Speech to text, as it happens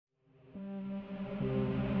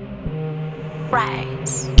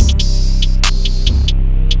Rise.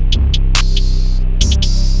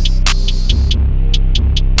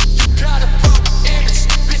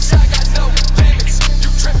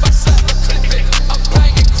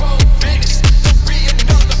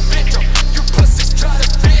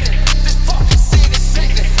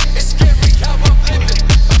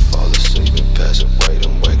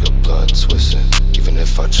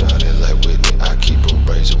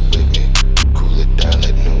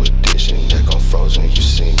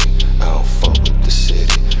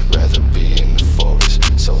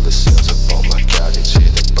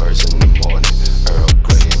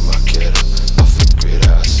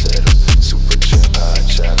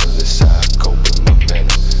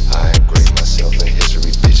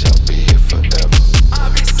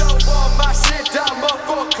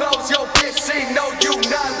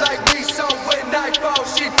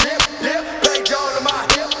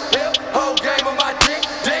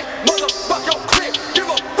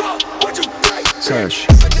 Sesh.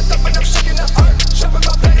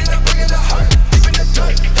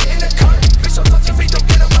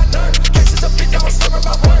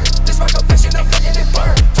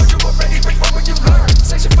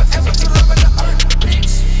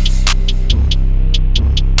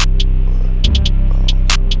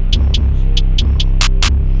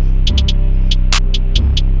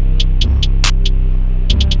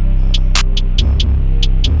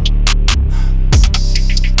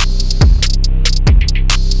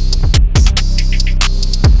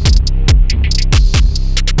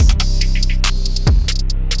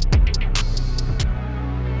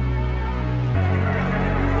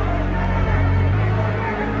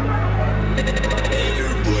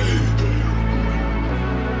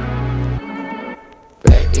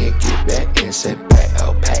 Sit back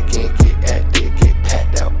out, pack in, get active, get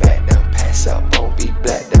packed out, back down, pass out, won't be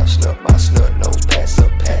blacked out, snort my snort nose, pass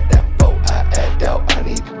up, pat down, vote, I act out, I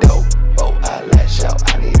need the dope, vote, I lash out,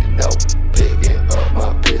 I need to know, picking up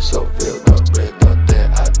my pistol, filled up with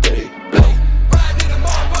nothing, I did it, blow. Riding in the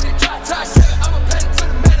motherfucking try, shit, I'm a pedal to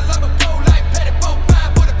the metal, I'm a go like petty,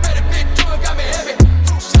 4-5 with a better bitch, doing got me heavy,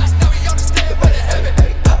 2 shots, now we on the stand, but it heavy.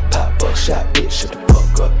 Hey, pop, buckshot, bitch, shut the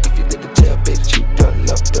fuck up, if you did the tail, bitch, you done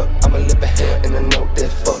locked up, I'ma live a hell in a note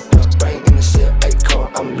that fucked up, brain in the cell,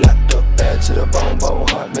 acorn, I'm locked up, bad to the bone,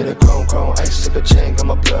 heart made a chrome, ice sip a chain, got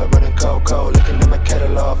my blood running cold, looking at my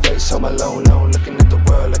catalog, face on my low, looking at the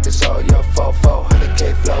world like it's all your fault,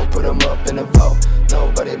 400K flow, put them up in a vault,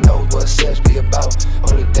 nobody knows what SeSH be about,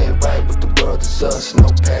 only thing right with the world is us, no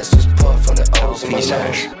past, just puff on the O's in my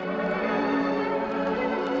lungs.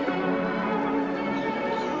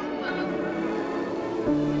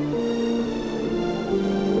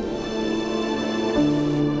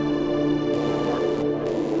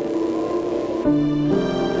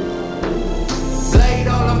 Blade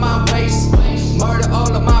all of my waist, murder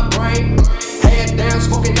all of my brain. Head down,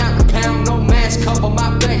 smoking out the pound, no mask cover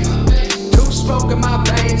my face. 2 stroke in my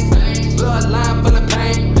veins, bloodline full of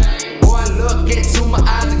pain. One look into my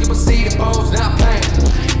eyes and you will see the bones, not pain.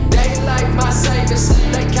 Daylight my saviors,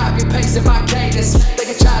 they copy pasting my cadence. They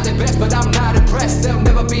can try their best, but I'm not impressed. They'll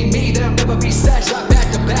never be me, they'll never be SeSH. I'm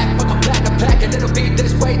back to back, fuck a back to back, and it'll be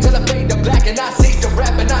this way till I fade to black. And I cease to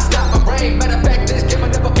rap and I stop my brain. Matter of fact, this game will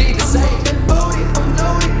never be the same. I'm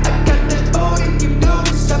loaded, I got that booty, you know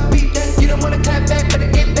this, I beat that. You don't wanna tap back,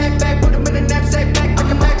 better get back, put them in a knapsack back, I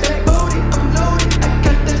can back. Booty, I'm loaded, I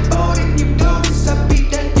got that booty, you know this, I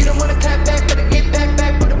beat that. You don't wanna tap back, better get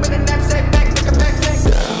back, put them in a knapsack back, I can back.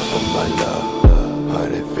 Down on my love,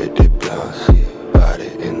 150 blunts, body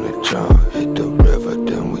in the trunk, hit the river,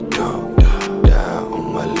 then we gone. Down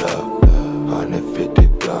on my love, 150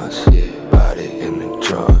 blunts, body in the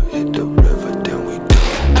trunk, hit the river, then we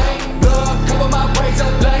done. Ain't love, cover my braids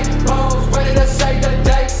up late, bones ready to save the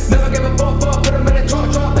day. Never give a fuck, put them in the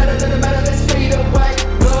trunk, better than the matter, let's speed away.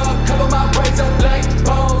 Love, cover my braids up late,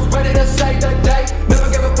 bones ready to save the day. Never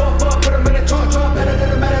give a fuck, put them in the trunk, better than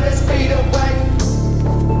the matter, let's speed away.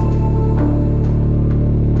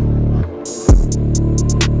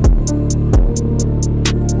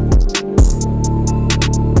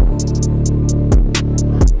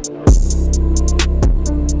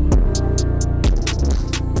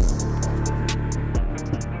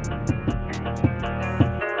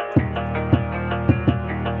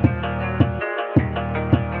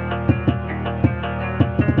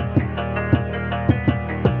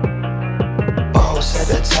 Bones at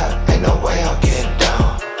the top, ain't no way I'm getting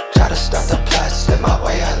down. Try to stop the plots, let my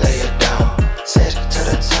way, I lay it down. SeSH to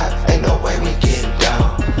the top, ain't no way we getting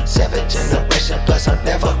down. 7th generation plus, I'm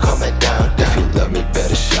never coming down. If you love me,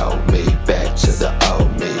 better show me. Back to the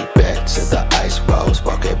old me, back to the ice rolls,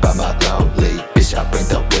 walking by my lonely. Bitch, I bring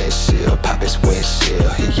the windshield, pop his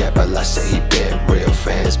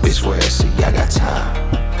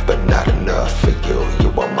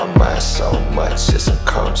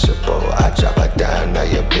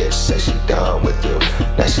bitch say she done with you.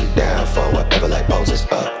 Now she down for whatever, like Bones,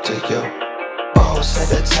 it's up to you. Bones at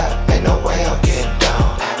the top, ain't no way I'm getting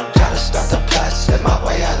down. Try to start the plot, set my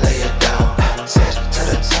way, I lay it down. Sesh to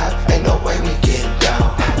the top, ain't no way we getting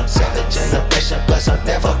down. 7th generation plus, I'm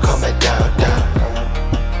never coming down, down.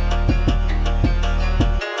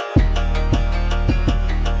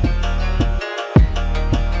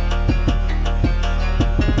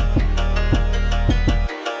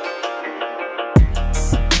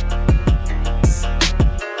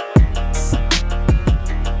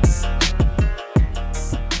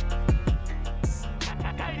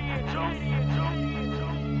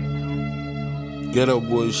 Get up,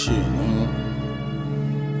 boy, shit, man.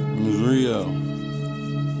 It's real.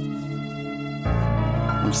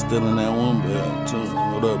 I'm still in that one bed, too.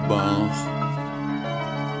 What up, Bones?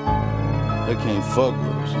 They can't fuck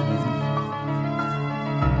with us, man.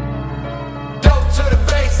 Dope to the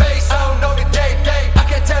face, I don't know the day. I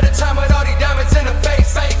can't tell the time with all these diamonds in the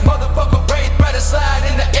face. Motherfucker, raised by the slide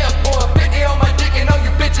in the airport. 50 on my dick and all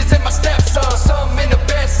you bitches in my stepson. Something in the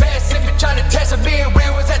best. If you're trying to test me and we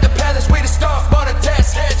was at the palace, we the start on a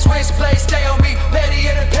test. Switch play, stay on me, petty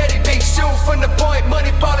and a petty beat. Shoot from the point,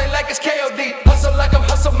 money falling like it's KOD. Hustle like I'm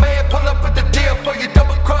hustle man, pull up with the deal for you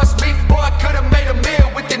double cross me. Boy, I could've made a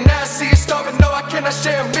meal with you. Now I see you starving, no, I cannot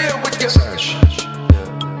share a meal with you. Sesh.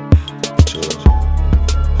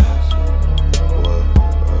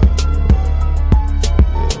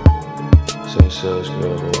 Sesh,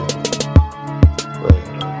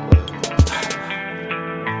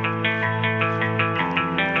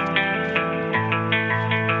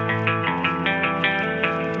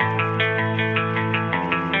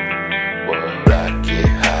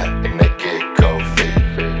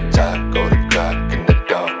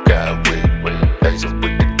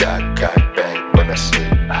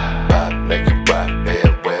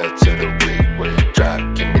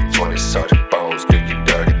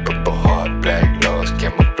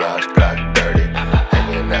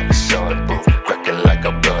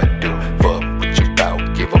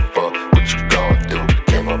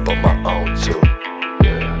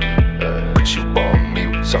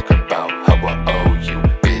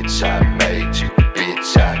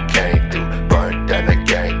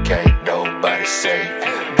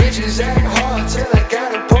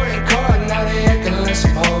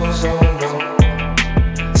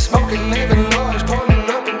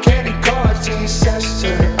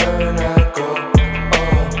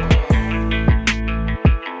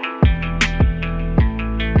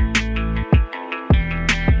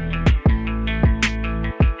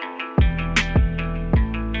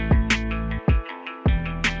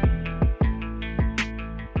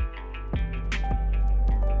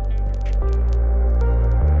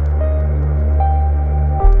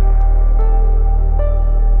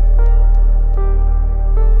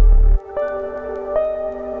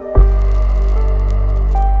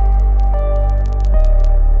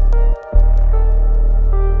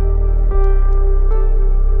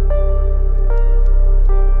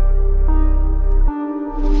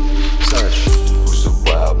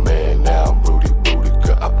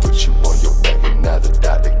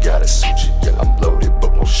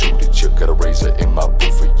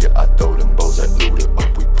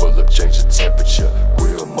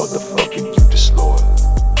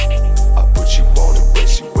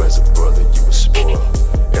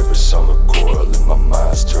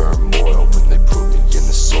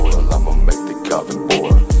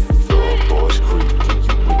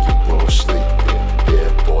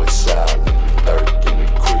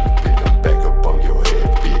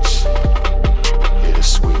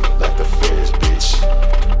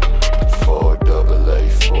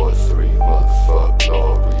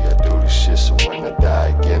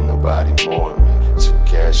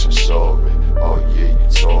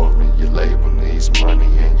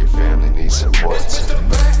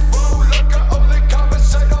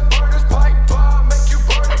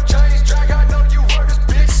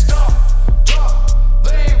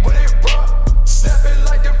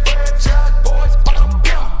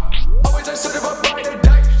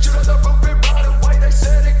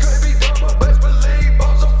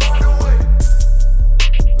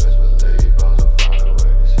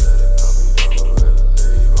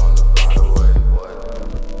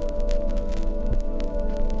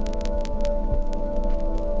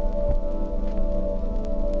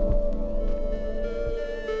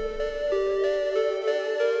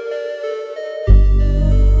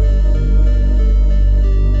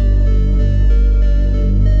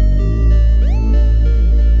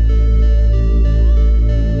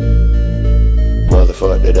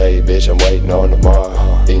 Fuck today, bitch, I'm waiting on tomorrow.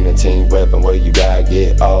 Morphine a team weapon where you die,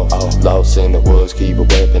 get off. Lost in the woods, keep a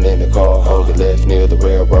weapon in the car. Hold it left near the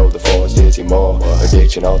railroad, the forest dizzy more.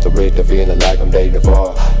 Addiction off the Richter, feeling like I'm dating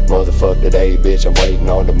far. Motherfuck today, bitch, I'm waiting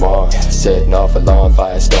on tomorrow. Setting off a long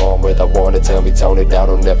firestorm with I wanna tell me tone it down,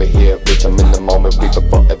 don't never hear it, bitch. I'm in the moment, reaper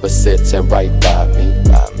forever sits and right by me.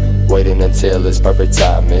 Waiting until it's perfect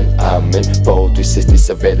timing. I'm in full 360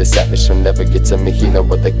 survey the savage, she'll never get to me. You know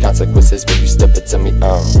what the consequences when you step into me.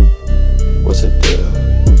 What's the deal?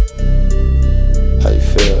 How you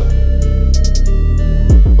feel?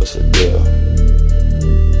 What's the deal?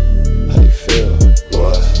 How you feel?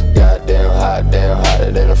 What? Goddamn hot, damn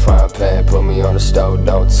hotter than a frying pan. Put me on the stove,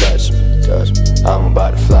 don't touch me. I'm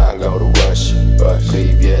about to fly and go to Russia.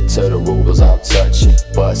 Leave yet to the rubles I'm touching.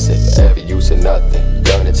 Bust it, forever using nothing.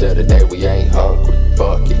 Done it till the day we ain't hungry.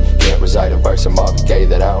 Fuck it, can't recite a verse of Marvin Gaye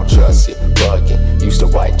that I don't trust it. Bugging, used to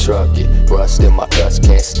white truck it. Rust in my guts,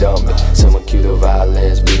 can't stomach. Someone cue the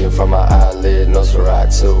violins beating from my eyelid.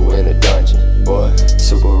 Nosferatu in a dungeon. Boy,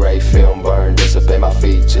 Super Ray film burn, dissipate my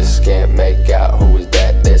features. Can't make out who is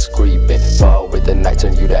that's creeping. Fall with the night,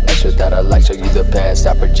 turn you to extra that I like. Show you the past,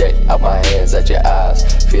 I project out my hands at your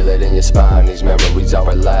eyes. Feel it in your spine, these memories are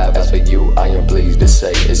alive. As for you, I am pleased to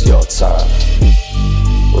say it's your time.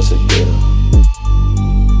 What's the deal?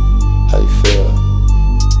 How you feel?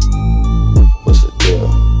 What's the deal?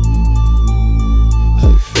 How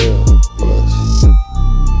you feel?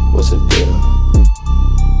 What's the deal?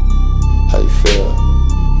 How you feel?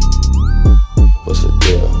 What's the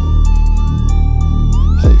deal?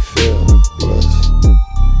 How you feel?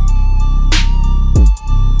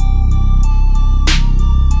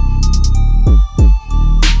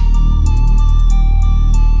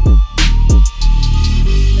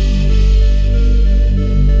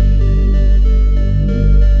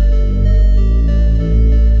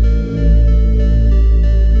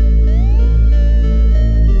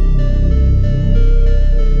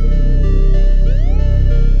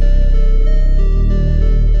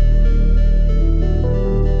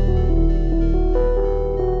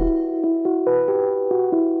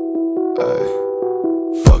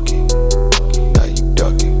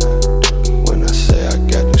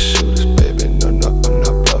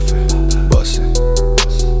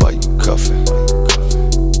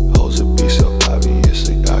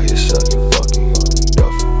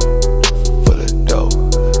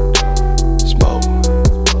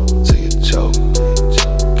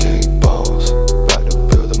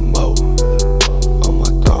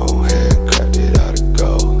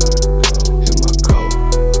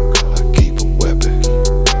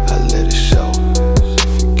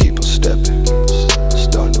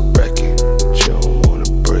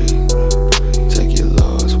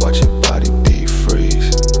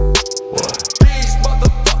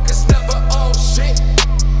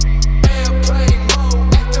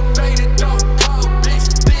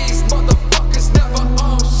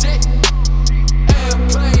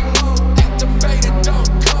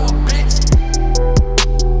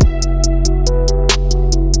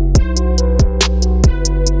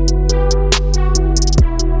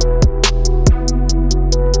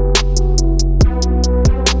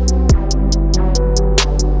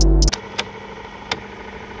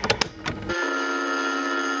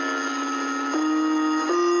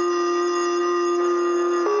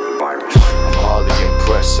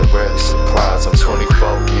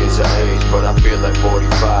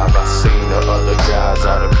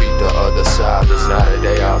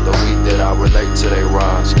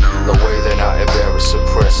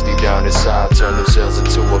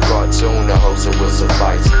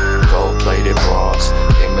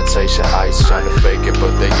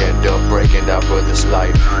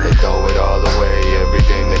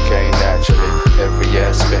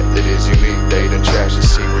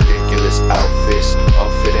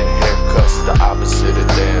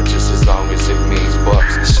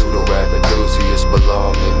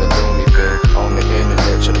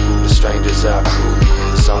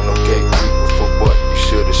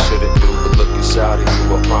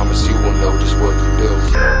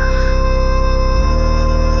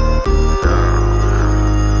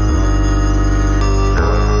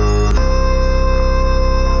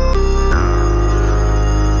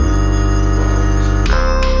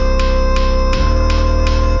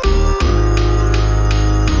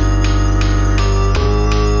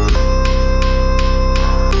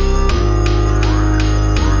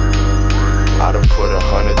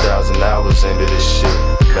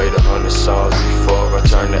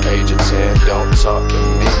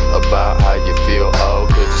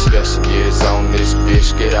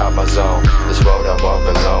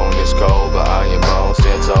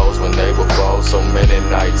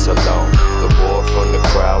 Alone, the war from the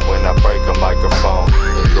crowd.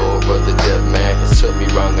 took me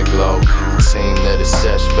round the globe. The team that is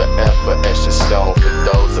SESH forever, etched in stone. For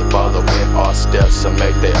those that follow in our steps and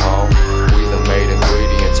make their own. We the made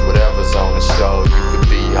ingredients, whatever's on the stove. You could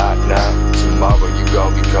be hot now, tomorrow you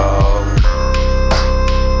gon' be cold.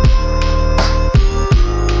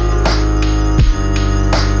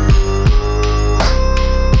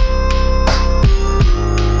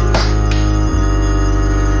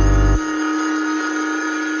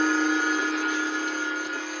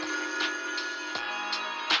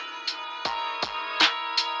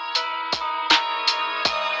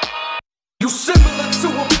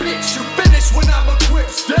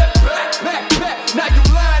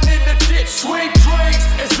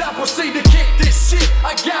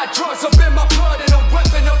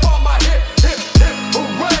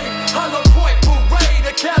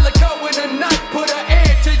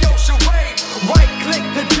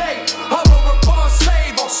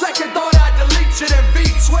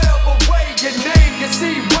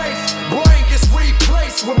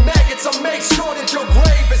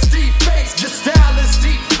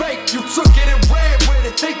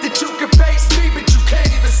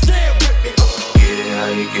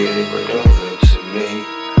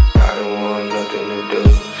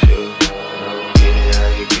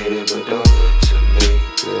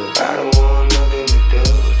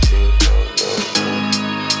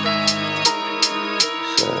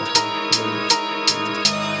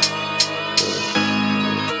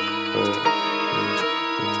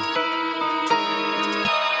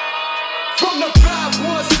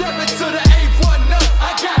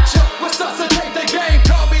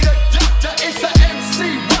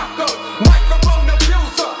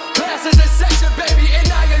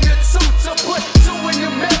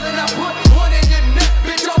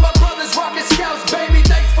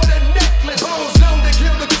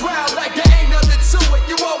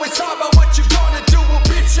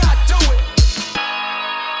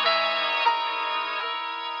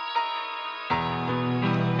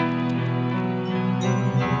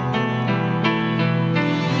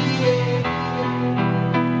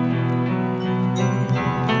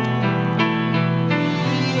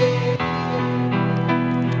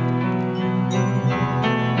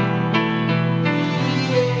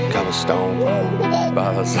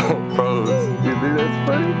 Cobblestone Pros. You think that's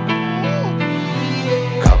funny?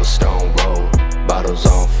 Cobblestone road, bottles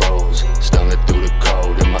on froze, stumbling through the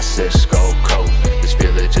cold in my SESH gold coat. This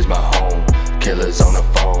village is my home, killers on the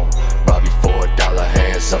phone, rob you for $1,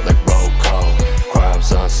 hands up like roll call.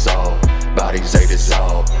 Crimes unsolved, bodies they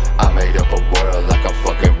dissolve. I made up a world like a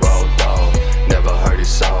fucking road dog. Never heard his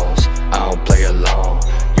songs, I don't play along.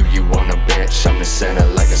 You on the bench, I'm the center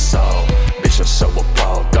like a saw. Bitch, I'm so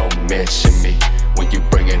appalled, don't mention me. When you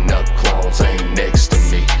bringing up clones, ain't next to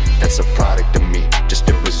me. That's a product of me, just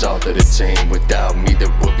a result of the team. Without me,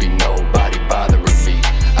 there would be nobody bothering me.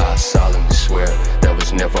 I solemnly swear, that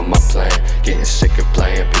was never my plan. Getting sick of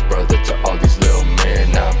playing big brother to all these little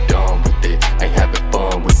men. Now I'm done with it, ain't having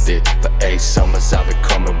fun with it. For 8 summers I've been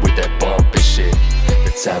coming with that bump and shit.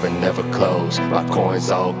 The tavern never closed, my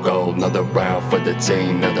coins all gold. Another round for the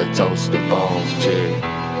team, another toast to bones, chill.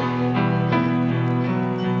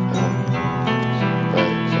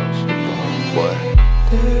 What?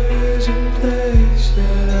 There's a place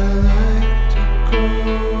that I like to go.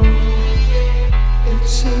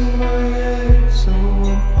 It's in my head, so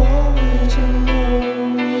I'm always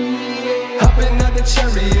alone. Hopping out the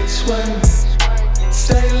chariot, swing.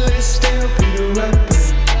 Stainless steel, be the rapper.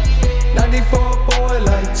 94 boy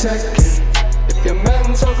like Tekken. If your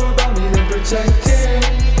men talk about me, then protect him.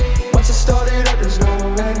 Once I started up, there's no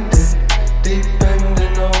ending.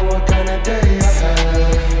 Depending on what kind of day I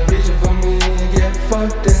have. Reaching for me, get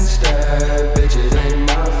fucked instead. Bitches ain't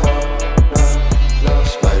my fault. No,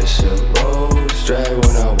 SpiderSilkRobes, drag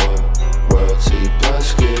when I want. Royalty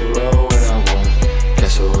plus get roll when I want.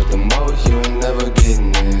 Castle with the moat, you ain't never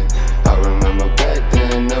getting in. I remember back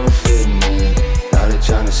then, never fitting in. Now they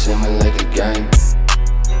tryna simulate the game.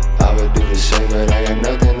 I would do the same, but I got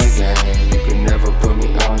nothing to gain. You can never put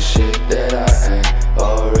me on shit that I ain't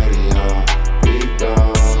already on. Be gone.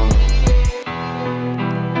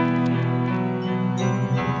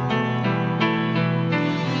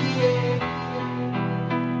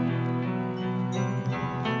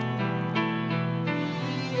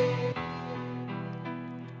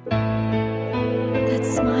 That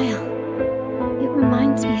smile, it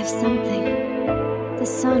reminds me of something. The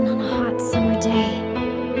sun on a hot summer day.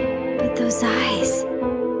 But those eyes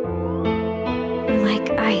were like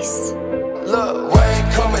ice. Look, rain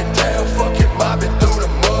coming down, fucking mobbing through the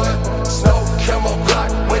mud. Snow, camo block,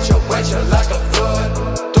 winter like a flood.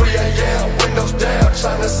 3 a.m., windows down,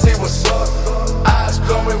 trying to see what's up. Eyes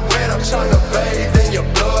glowing red, I'm trying to bathe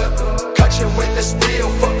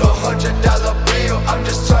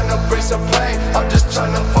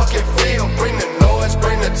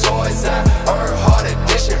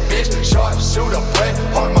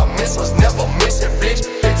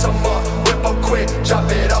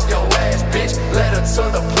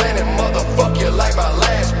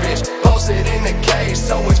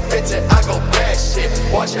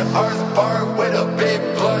watch an earthburn with a big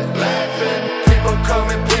blunt laughing. People come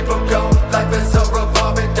and people go, life is a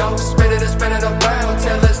revolving door. Spinning and spinning around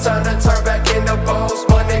till it's time to turn back into balls.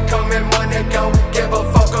 Money come and money go, give a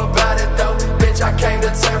fuck about it though. Bitch, I came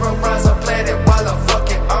to terrorize a planet while I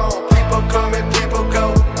fucking own. People come and people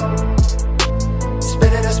go,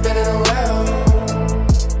 spinning and spinning around.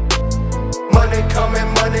 Money come and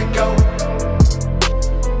money go.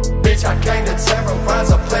 Bitch, I came to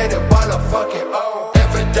terrorize a planet while I fucking own.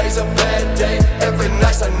 Every day's a bad day, every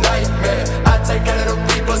night's a nightmare. I take out of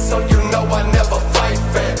the reaper so you know I never fight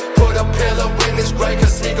fair. Put a pillow in his grave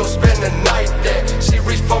cause he gon' spend the night there. She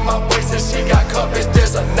reached for my waist and she got cut, bitch,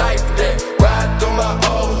 there's a knife there. Ride through my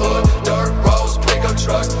old hood, dirt roads, pickup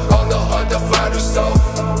trucks, on the hunt to find her soul.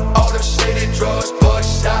 All them shady drugs,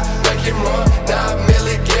 buckshot, make him run. Now I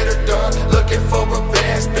merely get her done, looking for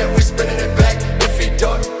revenge, bet we spinning it back if he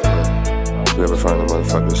done. If you ever find a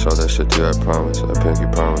motherfucker, show that shit to you, I promise. I pinky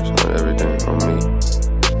promise on everything on me.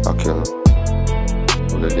 I'll kill him.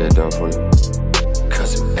 We'll get it done for you.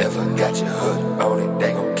 Cause whoever got your hood on it,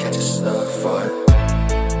 they gon' catch a slug for it.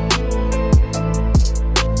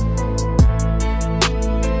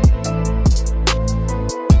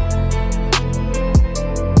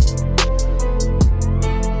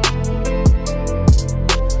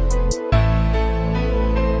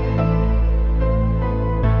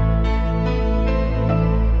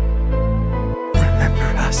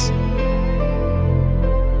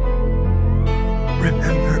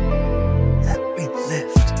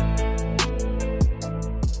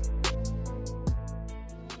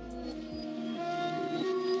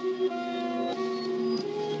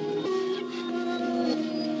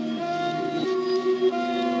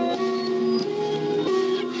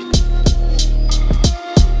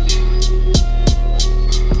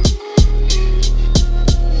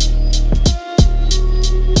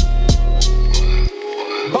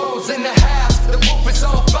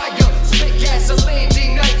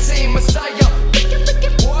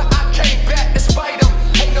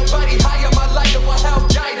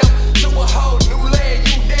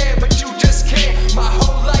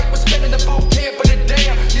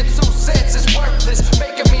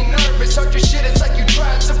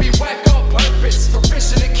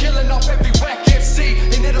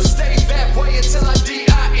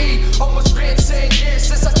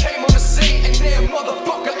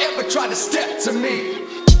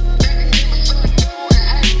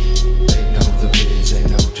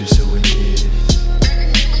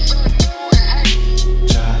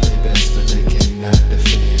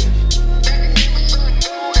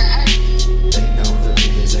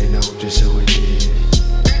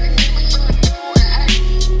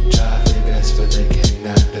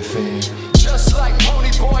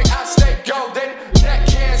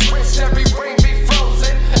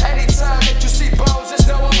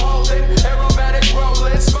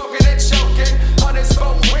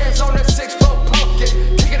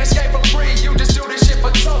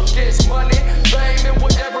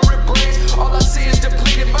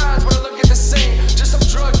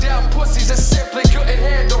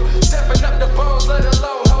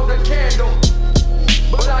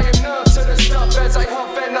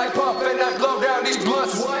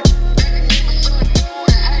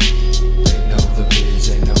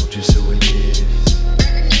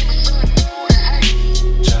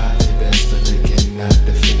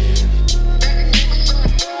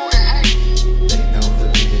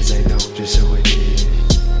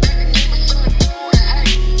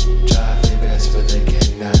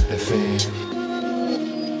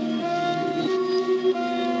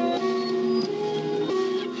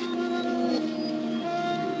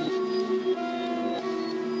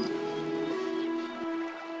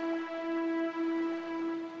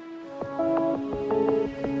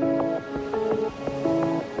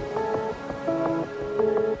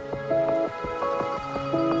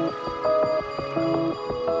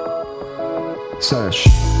 SESH.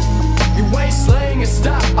 You ain't slaying and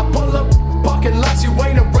stop. I pull up parking lots, you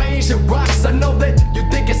ain't arranging rocks. I know that you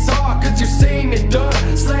think it's hard cause you seen it done.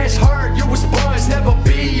 Slash hard, you a sponge, never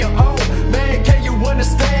be your own. Man, can you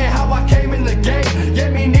understand how I came in the game? Yeah,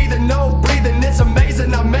 me neither, no breathing, it's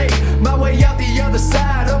amazing I made my way out the other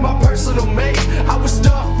side of my personal maze. I was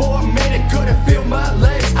stuck for a minute, couldn't feel my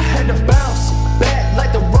legs. I had to bounce back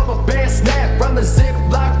like the rubber band snap from the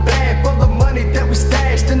Ziploc bag for the money that we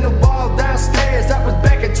stashed in the wall downstairs. I was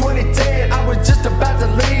back in 2010, I was just about to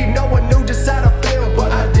leave. No one knew just how to feel,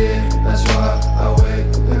 but I did. That's why I wait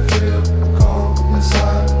and feel calm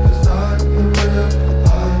inside. Cause I am real,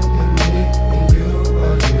 I am me, and you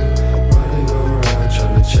are you.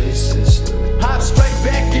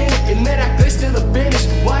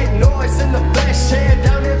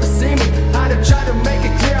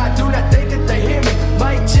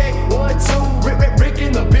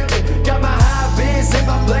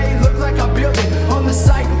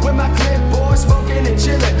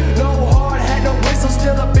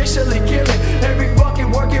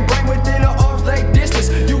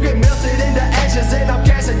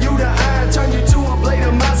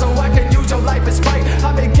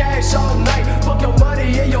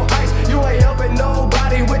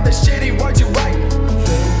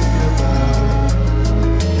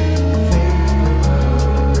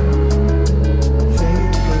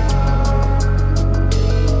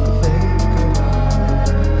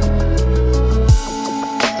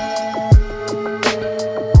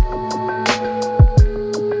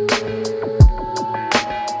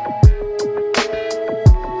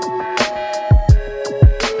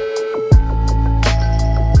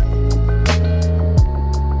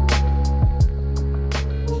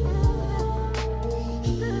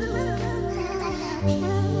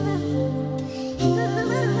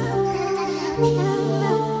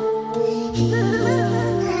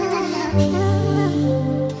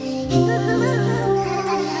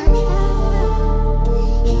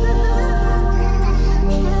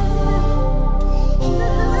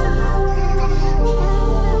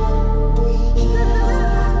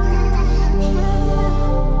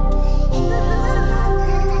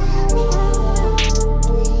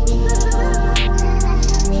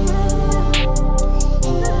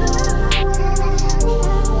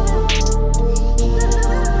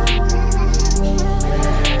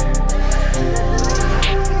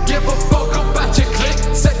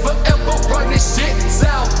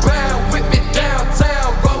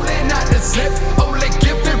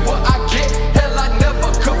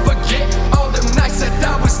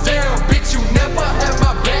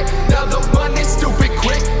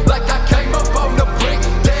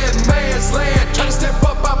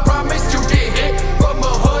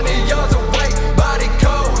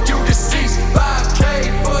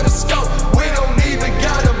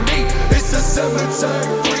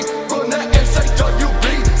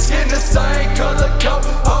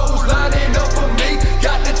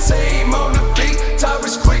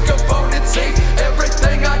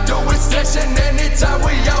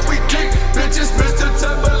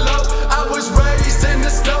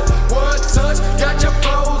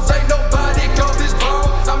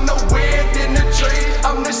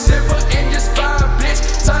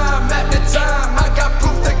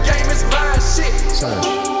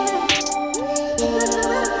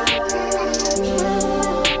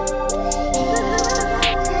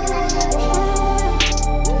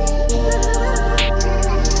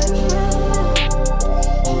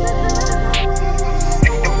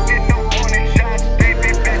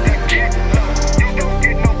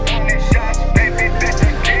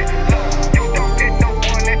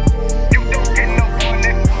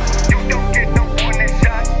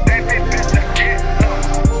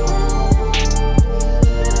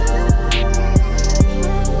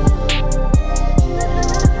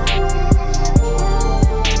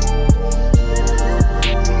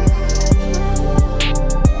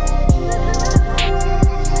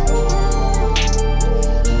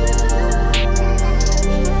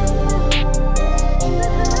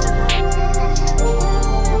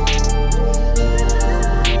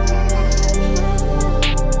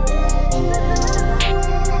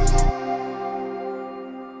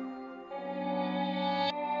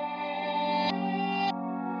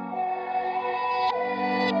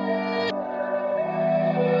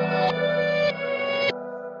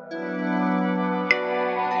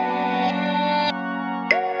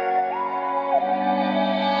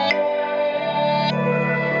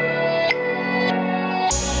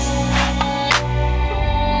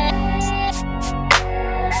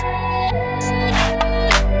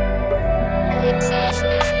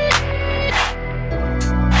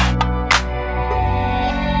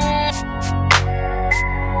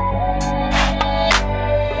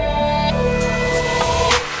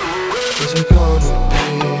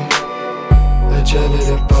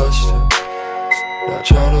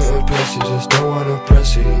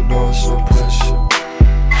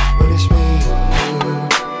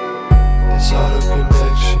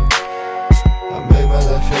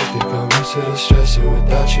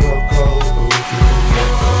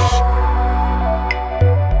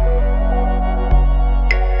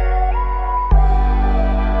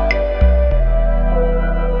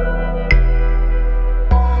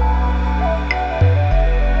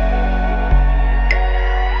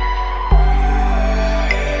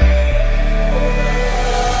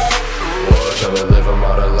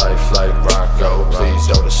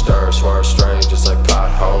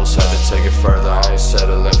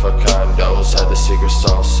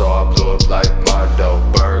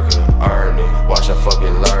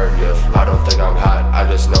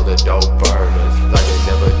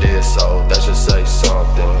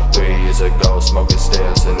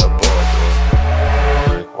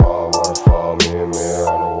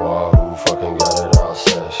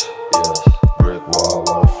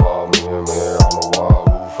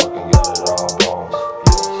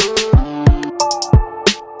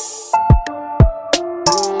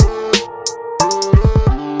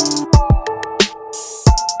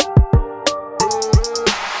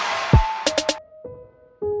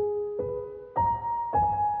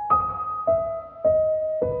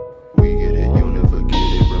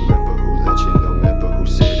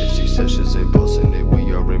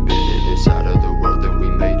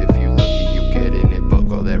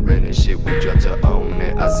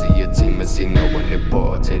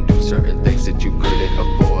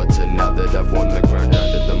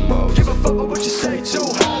 Too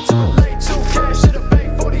high to relate to, cash to the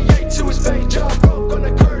bank, 48 to his fake job, broke on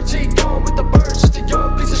the curves, he gone with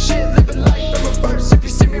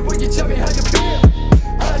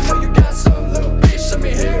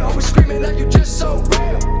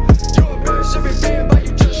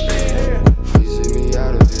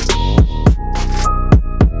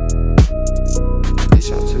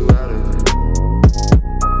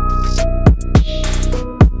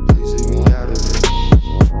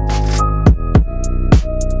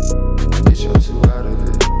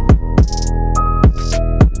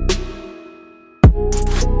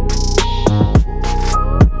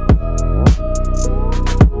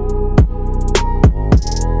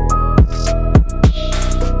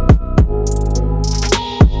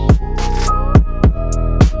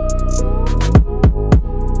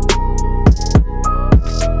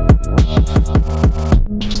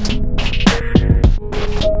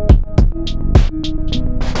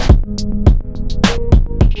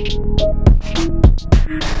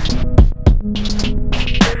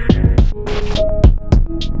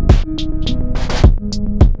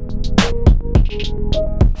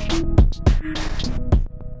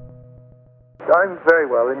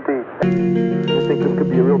well indeed. I think this could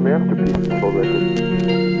be a real masterpiece, this whole record.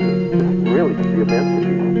 This really could be a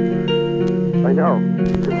masterpiece. I know.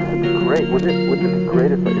 This would be great. Wouldn't it be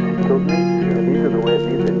great if she killed me? And these are the way,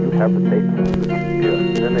 and you have the tapes.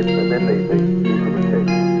 Yeah. And then they these are the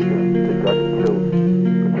tapes. Yeah. The guy who killed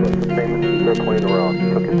the famous airplane around. He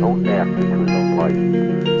took his own axe into his own life.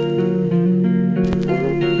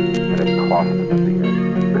 And it cost him at the end.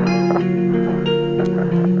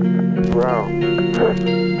 Wow.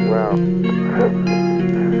 Wow.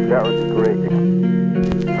 That would be great.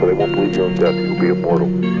 So they won't believe your own death. You'll be immortal.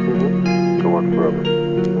 Go on forever.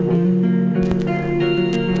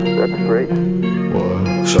 That's great.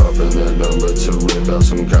 Well, sharpen that number to rip out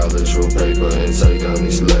some college room paper and take down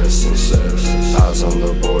these lessons. Eyes on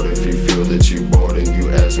the board if you feel that you bored and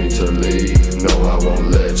you ask me to leave. No, I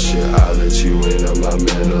won't let you. I'll let you into my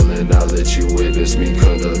mental and I'll let you witness me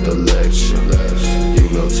conduct the lecture. You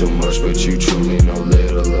know too much, but you truly know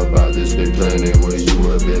little about this big planet where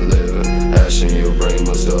you have been living. Ash in your brain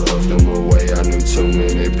must have huffed them away. I knew too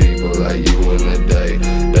many people like you in the day.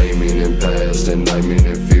 They meaning past and night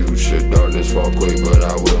meaning future. Darkness fall quick, but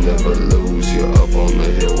I will never lose. You're up on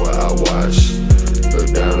the hill where I watch.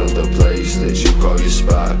 Look down at the place that you call your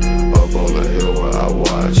spot. Up on the hill where I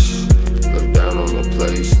watch. Look down on the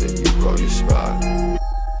place that you call your spot.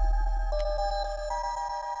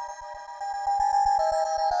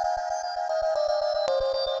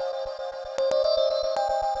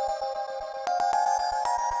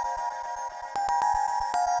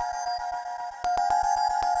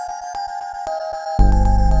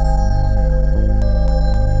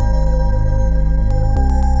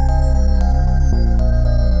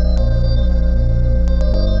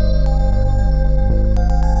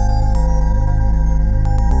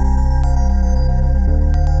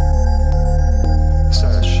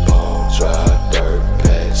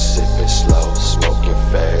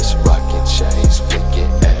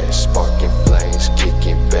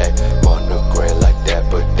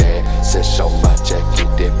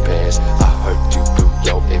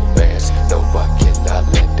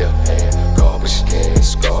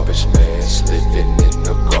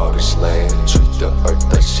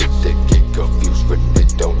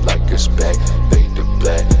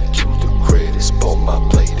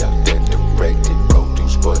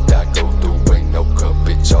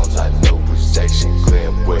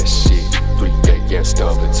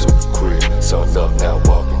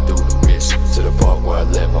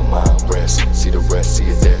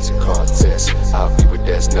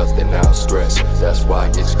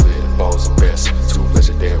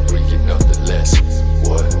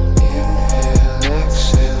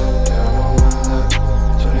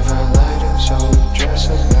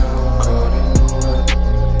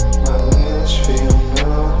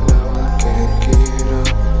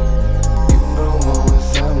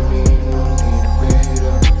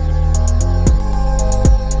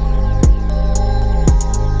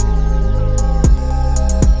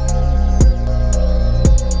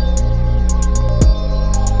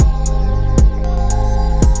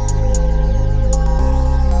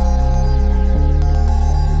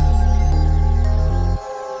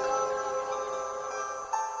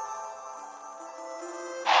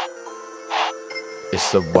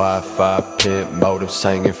 It's the Wi-Fi pimp motives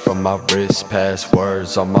hanging from my wrist.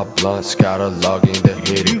 Passwords on my blunts, gotta log in to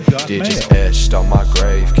hit it. Digits etched on my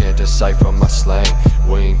grave, can't decipher my slang.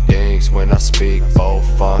 Wing dings when I speak, bold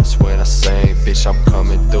fonts when I sing. Bitch, I'm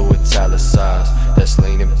coming through italicized. That's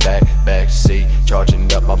leaning back, backseat,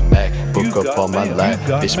 charging up my Mac. Book up on my lap,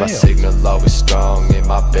 bitch, my signal always strong and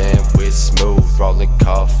my bandwidth smooth. Rolling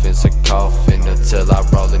coffins, a coffin until I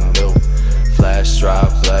roll a new flash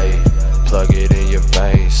drive blade. Plug it in your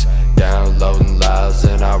veins, downloading lives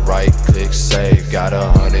and I right click save. Got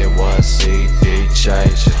 101 CD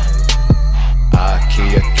changer,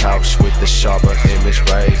 IKEA couch with the sharper image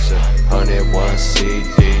razor. 101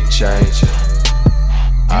 CD changer,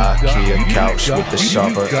 IKEA couch with the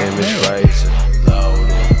sharper image razor.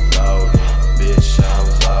 Loaded, loaded, bitch I'm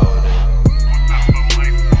loaded.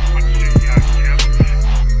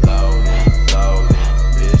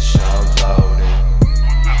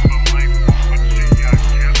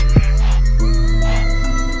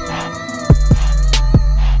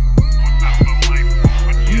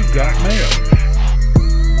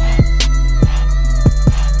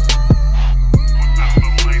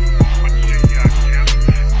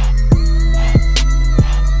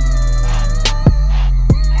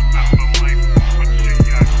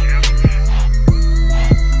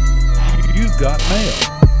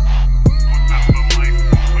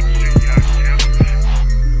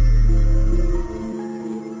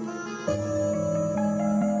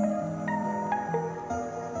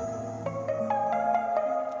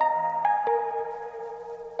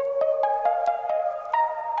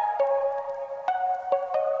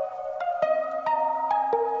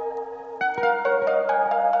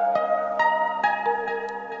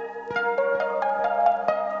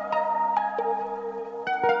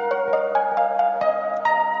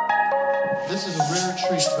 This is a rare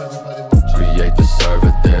treat for everybody. Create the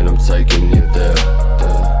server, then I'm taking you there.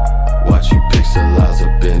 Watch you pixelize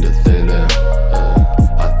up into thin air.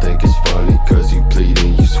 I think it's funny cause you plead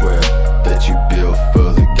and you swear that you built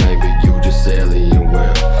for the game, but you just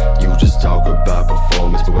Alienware. You just talk about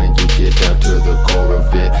performance, but when you get down to the core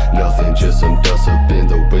of it, nothing, just some dust up in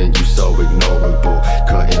the wind. You so ignorable,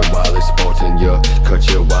 cutting while exporting your cut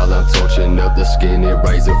you while I'm torching up the skin and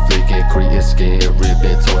razor flicking, creating skin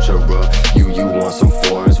ripping torturer. You want some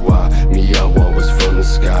foreigns, why? Me, I want what's from the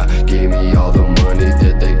sky. Give me all the money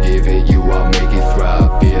that they giving you, I'll make it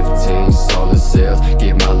thrive. 15 solar cells,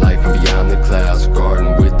 get my life from beyond the clouds.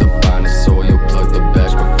 Garden with the finest soil, plug the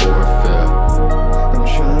batch before it fell. I'm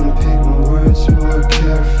trying to pick my words more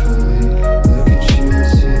carefully. Look at you and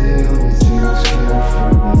see the only thing that's care for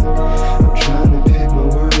me. I'm trying to pick my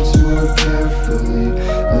words more carefully.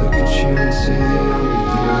 Look at you and see the only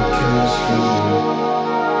thing that cares for me.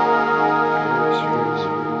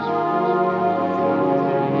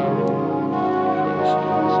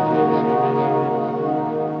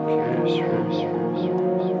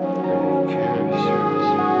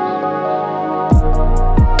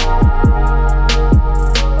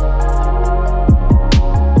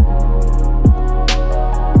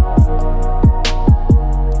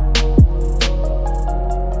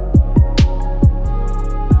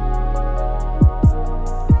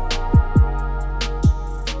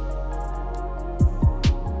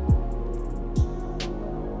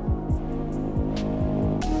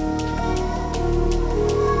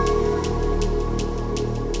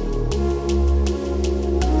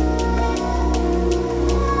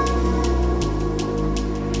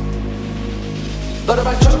 Loaded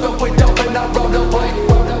my truck up with dope and I rolled away.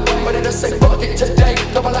 But it say fuck it today,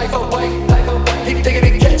 throw my life away. He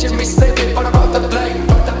thinking he catching me slipping, but I brought the blade.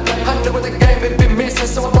 I knew what the game had been missing,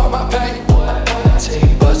 so I brought my pain.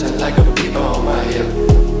 Team buzzing like a beeper on my hip.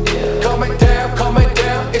 Coming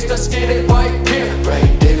down, it's the skinny white pimp.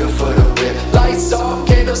 Rain digger for the whip. Lights off,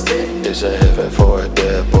 candles lit. It's a heaven for a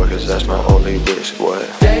dead boy, cause that's my only wish. What?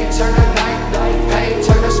 Day turn to night, pain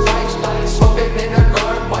turn to spice. Smoking in the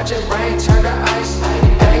garden, watching rain turn to ice.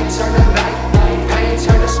 Pain turn to night, pain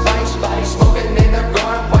turn to spice. Smoking in the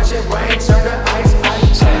garden, watching rain turn to ice.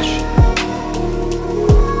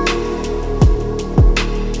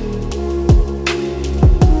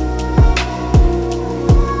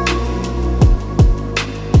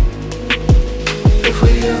 If we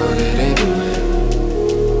ever get into it,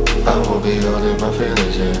 I won't be holding my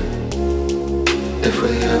feelings in. If we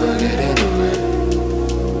ever get into it,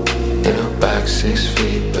 in a back 6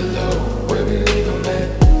 feet below where we leave them at.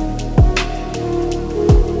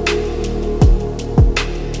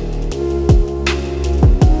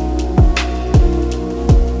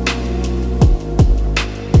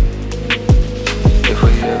 If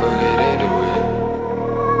we ever get into it,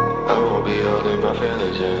 I won't be holding my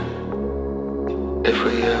feelings in. If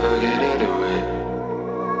we ever get into it,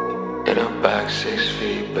 in a back 6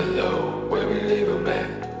 feet below where we leave them at.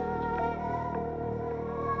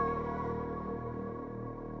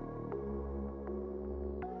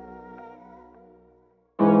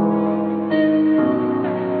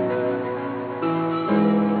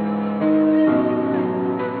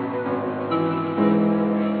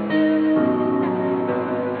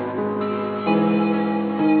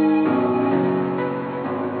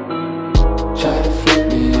 Try to flip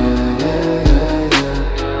me, yeah.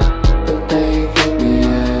 But they ain't get me,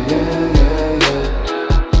 yeah.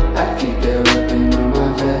 I keep that weapon on my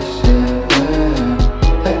vest,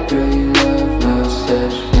 yeah. That girl you love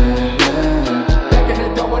sesh, yeah. Back in the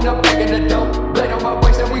dough and I'm back in the dough. Blade on my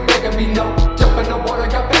waist and we begging me no. Jump in the water,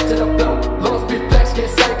 got back to the flow. Lost big flex, get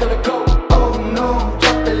cycle of coke. Oh no,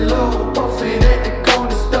 drop it low. Post it at the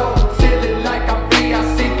corner store. Seal it like I'm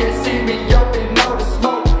VIC, can see me open all the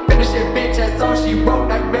smoke. Finish it, bitch, that's all she wrote.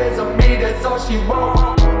 Nightmares of me, that's all she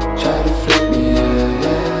wrote. Try to flip me, yeah.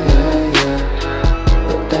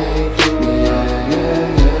 But they ain't get me, yeah.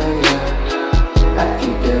 I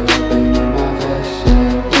keep that weapon on my vest,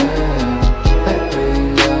 yeah. That girl you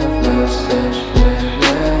love sesh,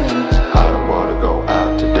 yeah. I don't wanna go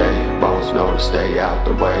out today. Bones know to stay out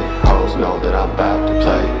the way. Hoes know that I'm about to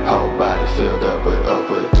play. Whole body filled up with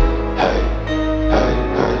hey,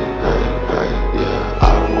 yeah. I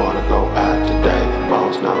don't wanna go out today.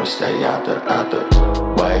 Bones know to stay out the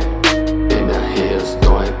way. In the hills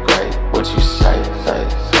doing great. What you say?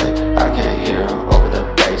 I can't hear 'em over the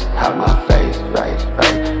bass. How my face.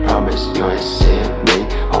 Promise you ain't seeing me.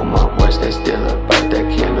 On my worst, they still a birthday.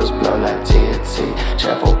 Candles blow like TNT.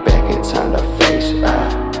 Travel back in time to face.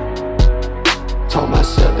 Told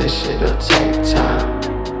myself this shit'll take time.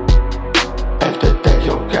 After that,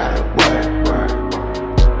 you gotta work.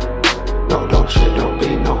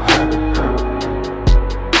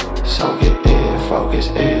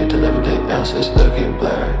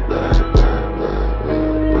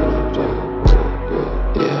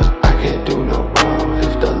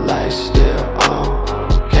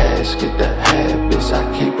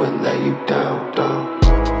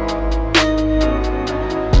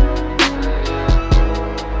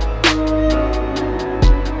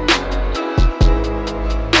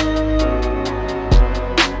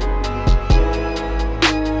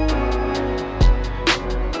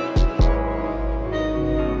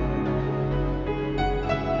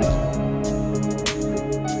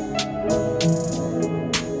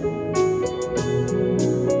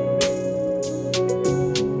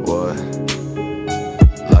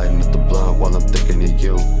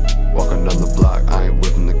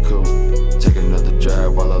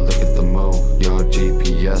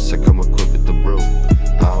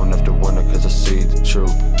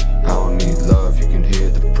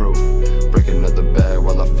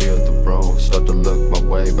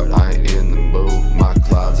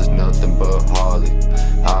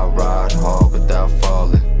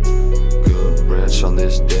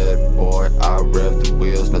 dead boy. I rev the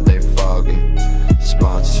wheels, now they foggy.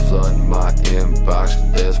 Sponsors flooding my inbox,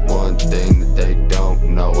 but there's one thing that they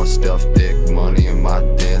don't know. I stuff thick money in my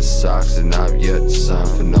dance socks, and I've yet to sign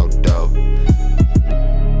for no dough.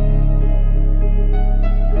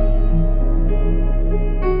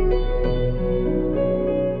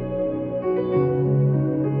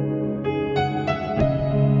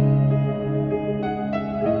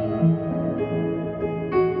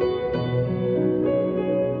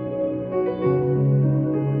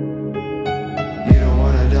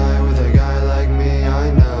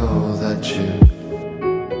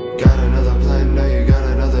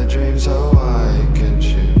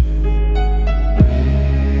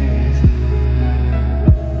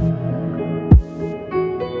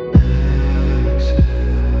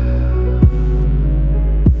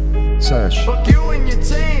 Fuck you and your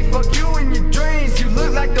team, fuck you and your dreams. You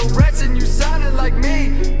look like the rest and you sounded like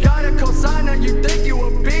me. Got a cosigner, you think you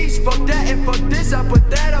a beast. Fuck that and fuck this, I put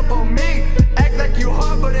that up on me. Act like you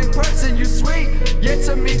hard but in person you sweet. Yet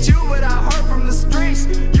to meet you but I heard from the streets.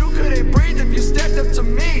 You couldn't breathe if you stepped up to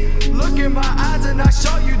me. Look in my eyes and I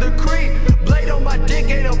show you the creep. Blade on my dick,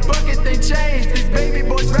 ain't a fucking thing changed. These baby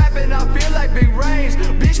boys rapping, I feel like big range.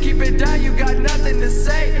 Bitch, keep it down, you got nothing to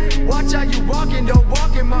say. Watch how you walking, don't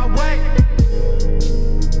walk in my way.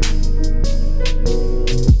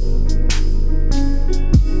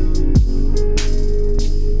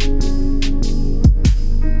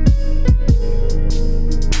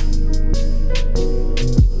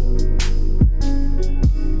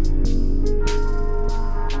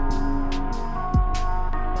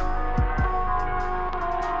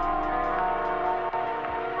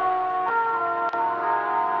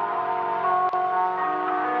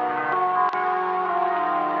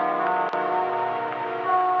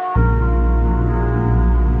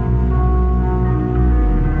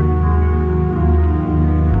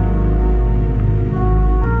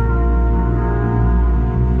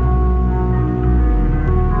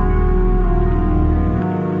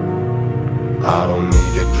 I don't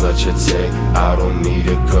need a clutch or take, I don't need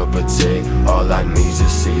a cup of tea. All I need is to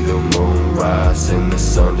see the moon rise and the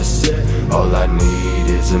sun to set. All I need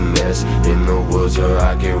is a nest in the woods where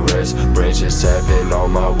I can rest. Branches tapping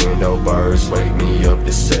on my window, birds wake me up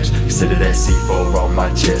to sesh. Consider that C4 on my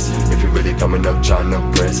chest. If you're really coming up trying to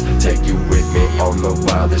press, take you with me on the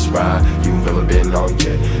wildest ride you've ever been on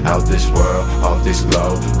yet. Out this world, off this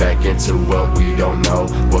globe, back into what we don't know,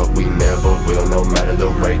 what we never will, no matter the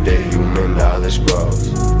rate that human knowledge grows.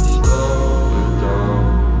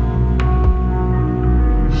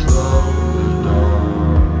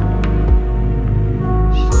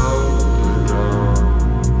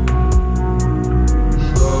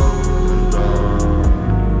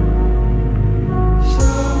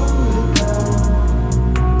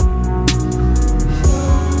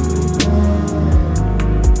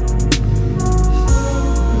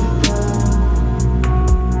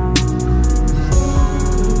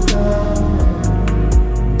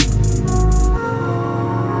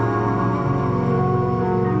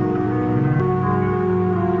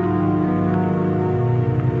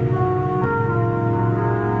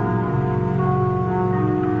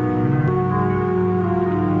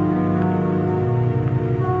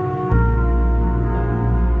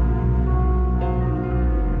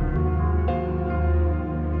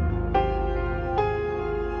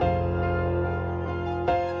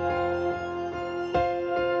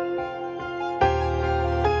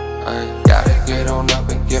 Gotta get on up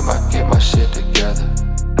and get my shit together.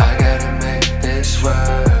 I gotta make this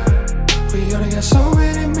work. We only got so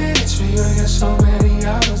many minutes, we only got so many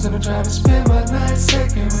hours, and I'm trying to spend my night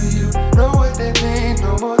second with you. Know what that means?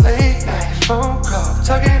 No more late night phone call,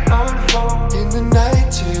 talking on the phone in the night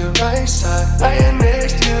to your right side, lying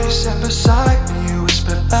next to you, sat beside me. You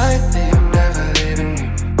whisper lightly, I'm never leaving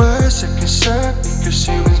you. Words that concern me, 'cause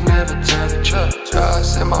you was never telling truth.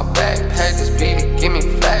 Drugs in my backpack, this beat it give me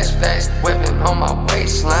flashbacks. Weapon on my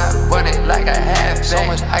waistline, run it like I have so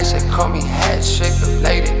much ice they call me hat trick. The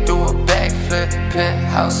lady do a backflip,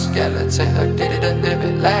 penthouse skeleton, I did it a live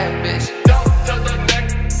it lavish. Don't tell the neck,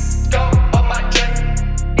 don't on my chest.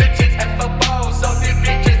 Bitches have the balls, all these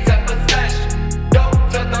bitches have a stash. Don't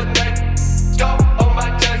tell the neck, don't on my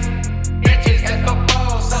chest. Bitches have the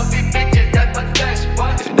balls, all these bitches have a stash.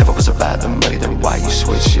 If it never was about the money, then why you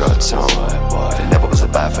switch your tone? If it never was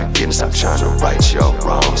about forgiveness, I'm trying to right your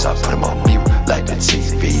wrongs. I put them on mute like the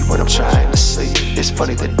TV when I'm trying to sleep. It's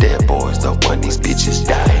funny the dead boys, the one these bitches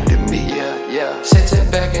dying to me. Yeah. Sitting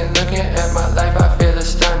back and looking at my life, I feel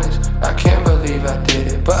astonished. I can't believe I did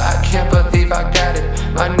it, but I can't believe I got it.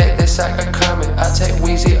 My neck is like a comet, I take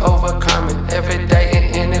Weezy over Common every day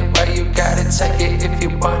and in it where you got it. take it if you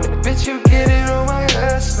want it. Bitch, you get it on my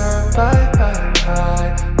last line. Bye, bye,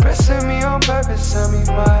 bye. Pressing me on purpose, tell me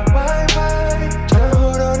why. Tryna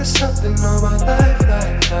hold on to something on my life.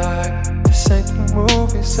 This ain't the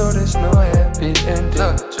movie, so there's no happy ending.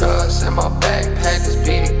 Look, drugs in my backpack, this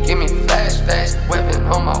beat give me flashbacks. Weapon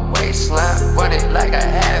on my waistline, run it like a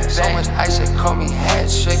halfback. So much ice, they call me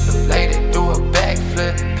hat trick. The lady do a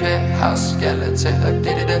backflip. Penthouse skeleton, I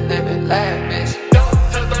did it a living lavish.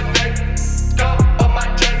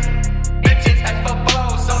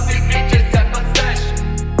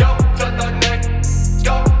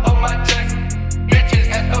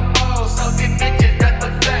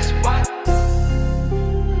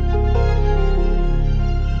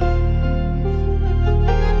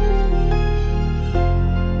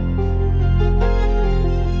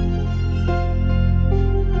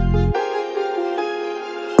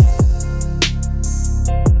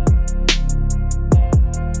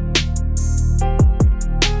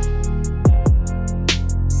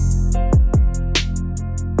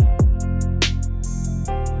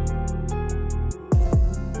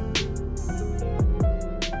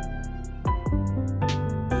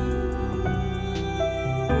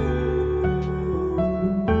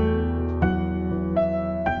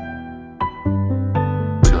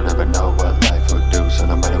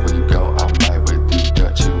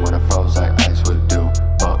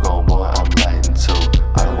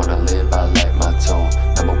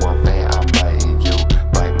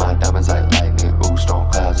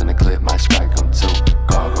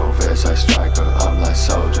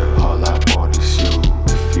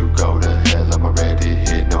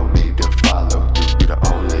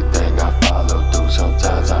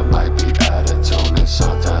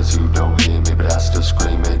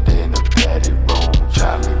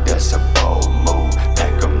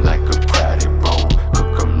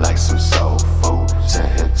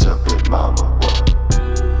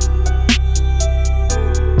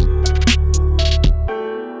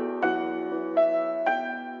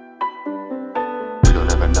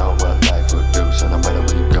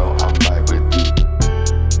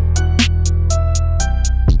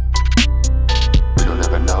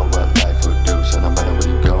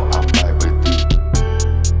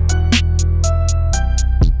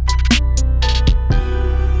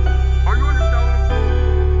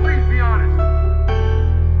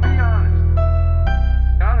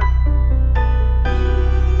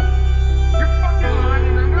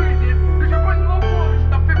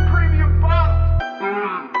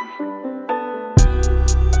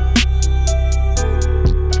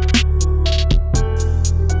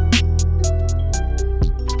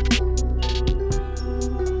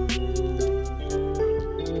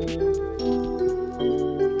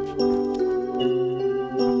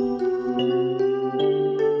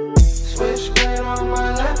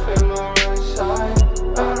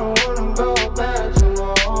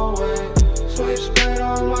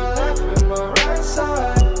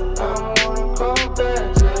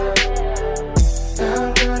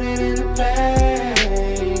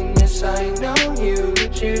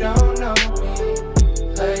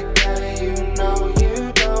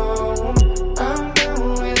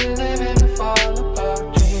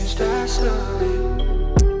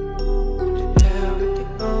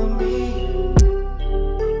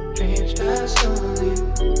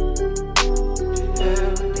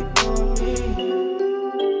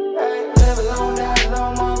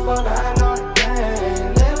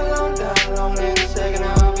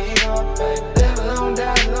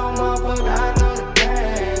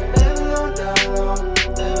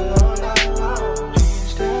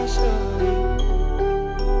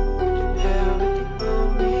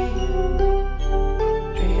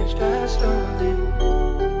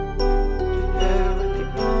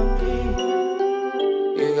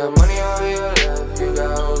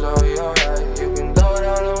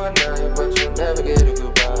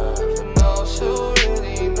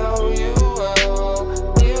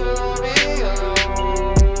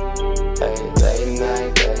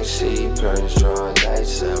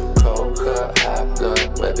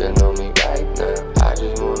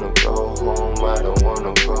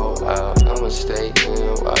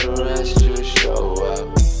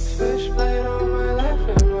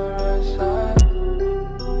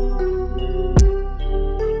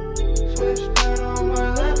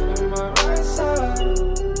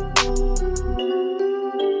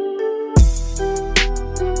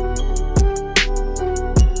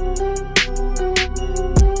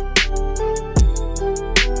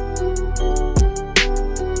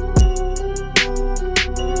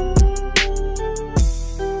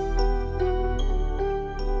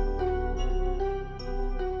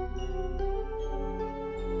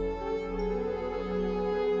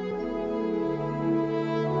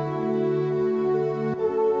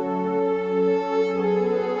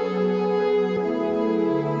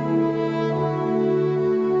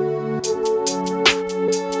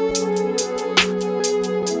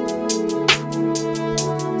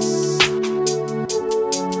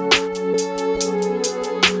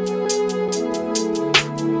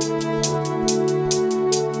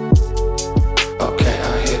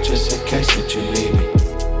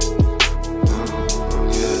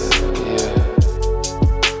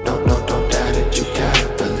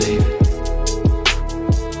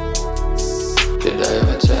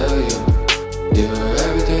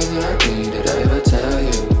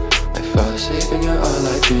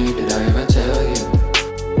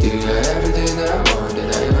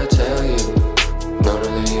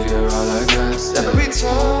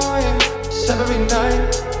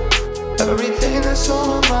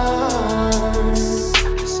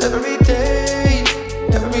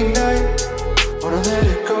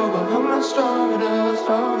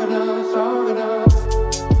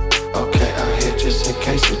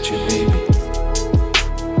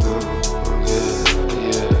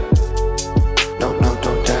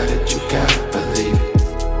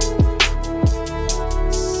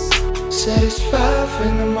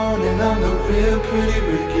 pretty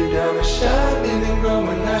wicked, diamond shining and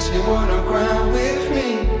glowing. Now she wanna grind with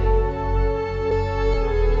me.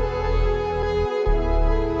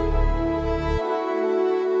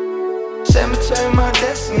 Cemetery, my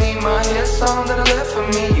destiny, my hair song that I left for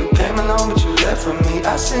me. You came along, but you left for me.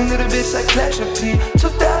 I sing to the bitch like Pleasure P.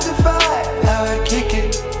 2005, how I kick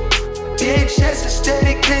it. VHS is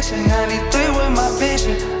steady glitching. 93 with my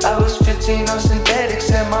vision. I was 15 on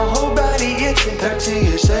synthetics and my whole body itching. 13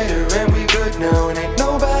 years later and we good now and ain't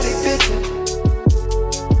nobody bitching.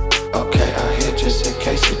 Okay, I'm here just in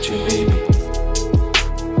case that you need me.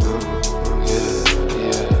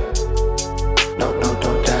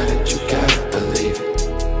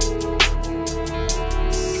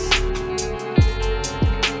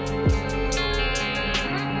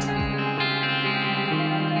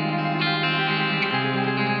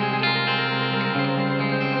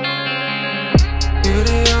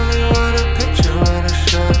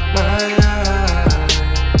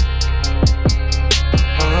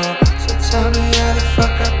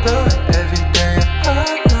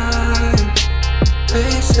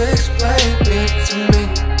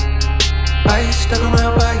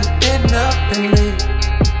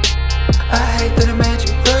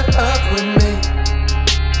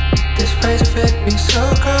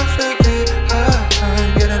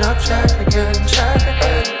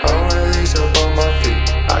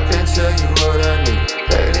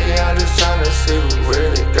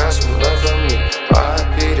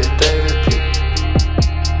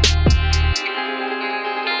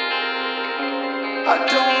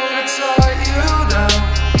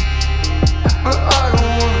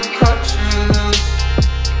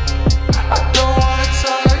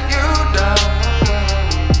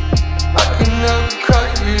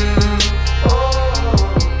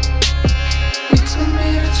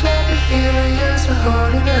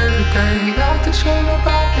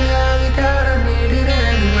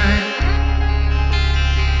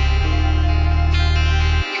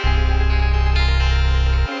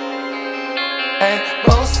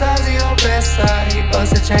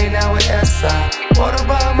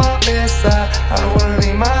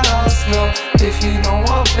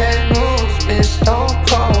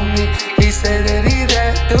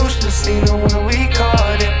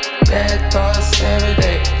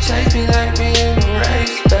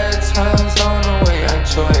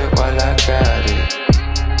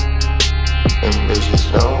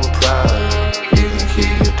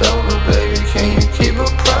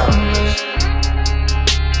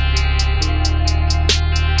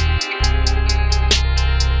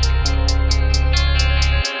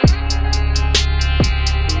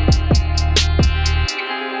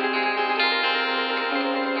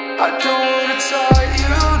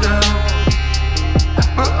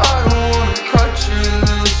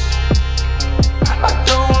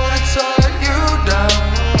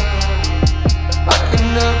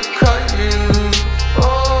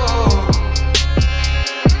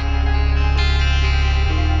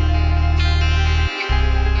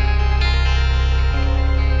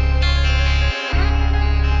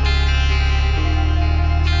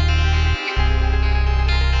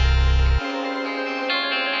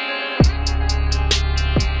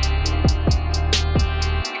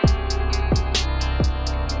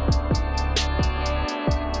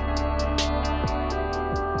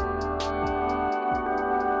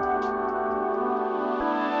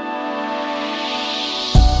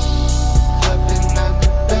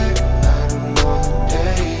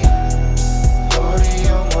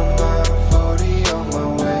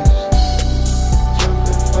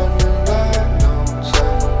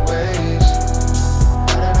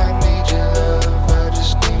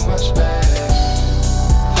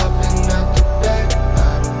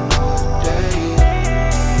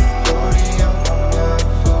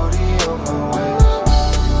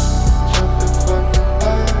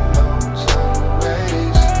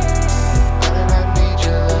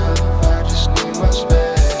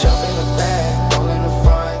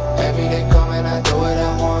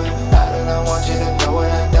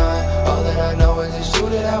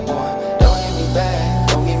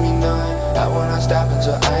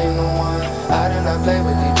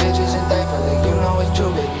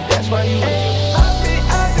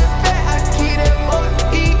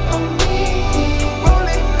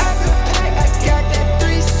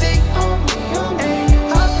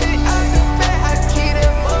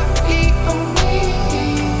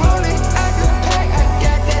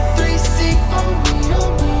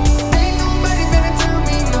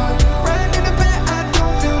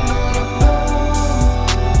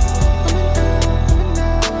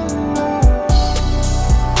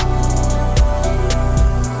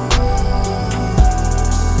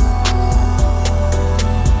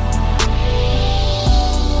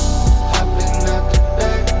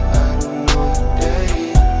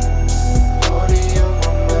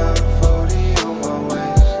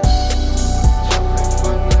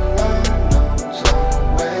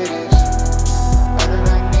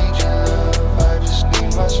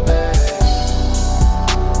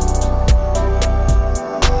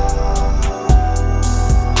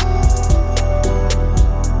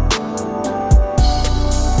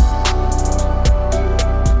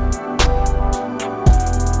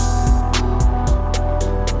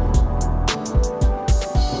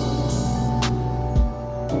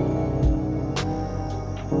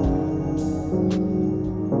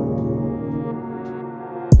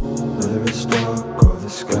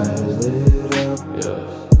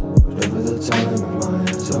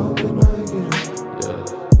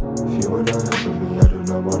 not helping me, I do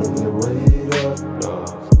not wanna get weighed up, no.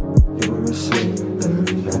 You will receive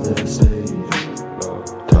every night that I stayed, no.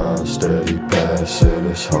 Time steady passing,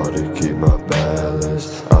 it's hard to keep my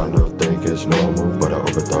balance. I know think it's normal, but I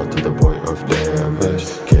overthought to the point of damage.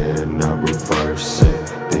 Cannot reverse it,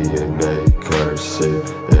 DNA curse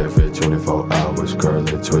it. Every 24 hours,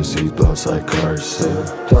 curling, twisty, blunts like cursing.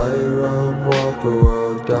 Tightrope, walk the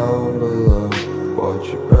world down below. Watch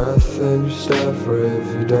your breath and your step, for if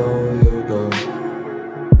you don't, you go.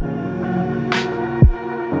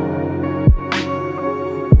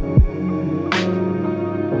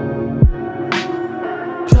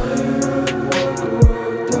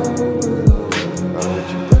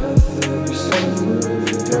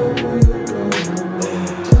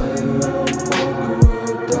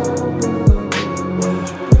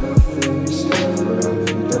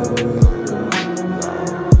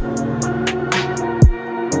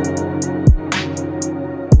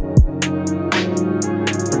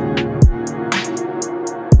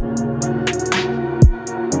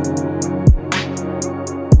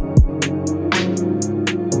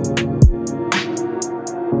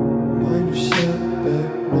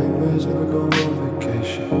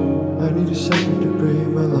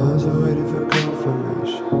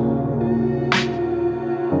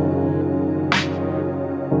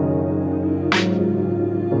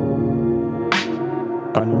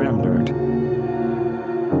 Unrendered.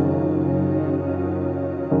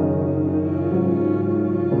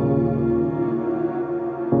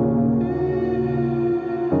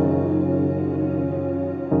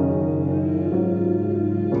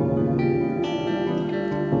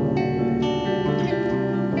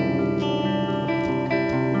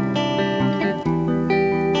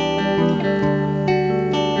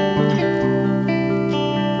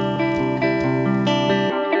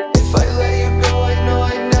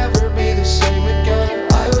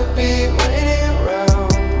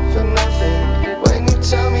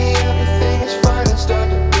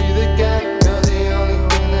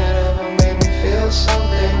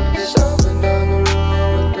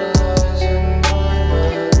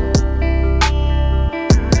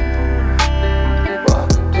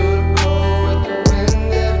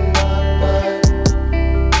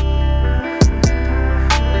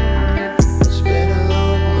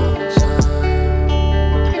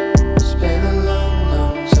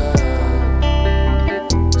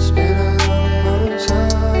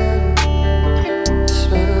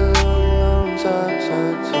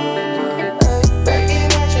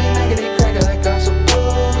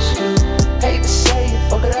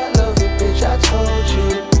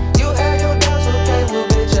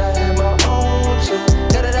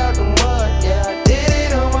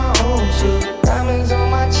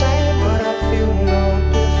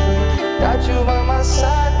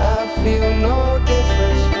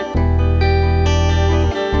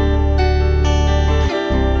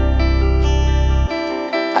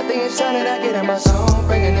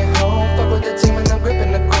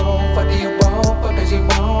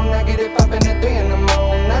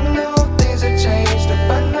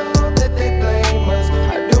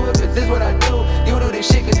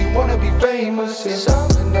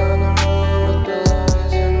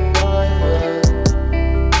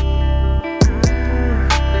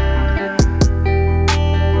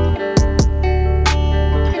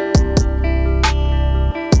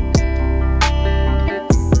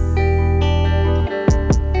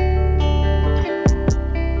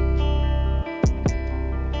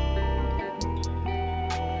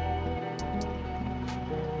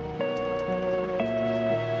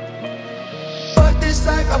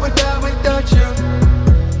 Life, I would die without you.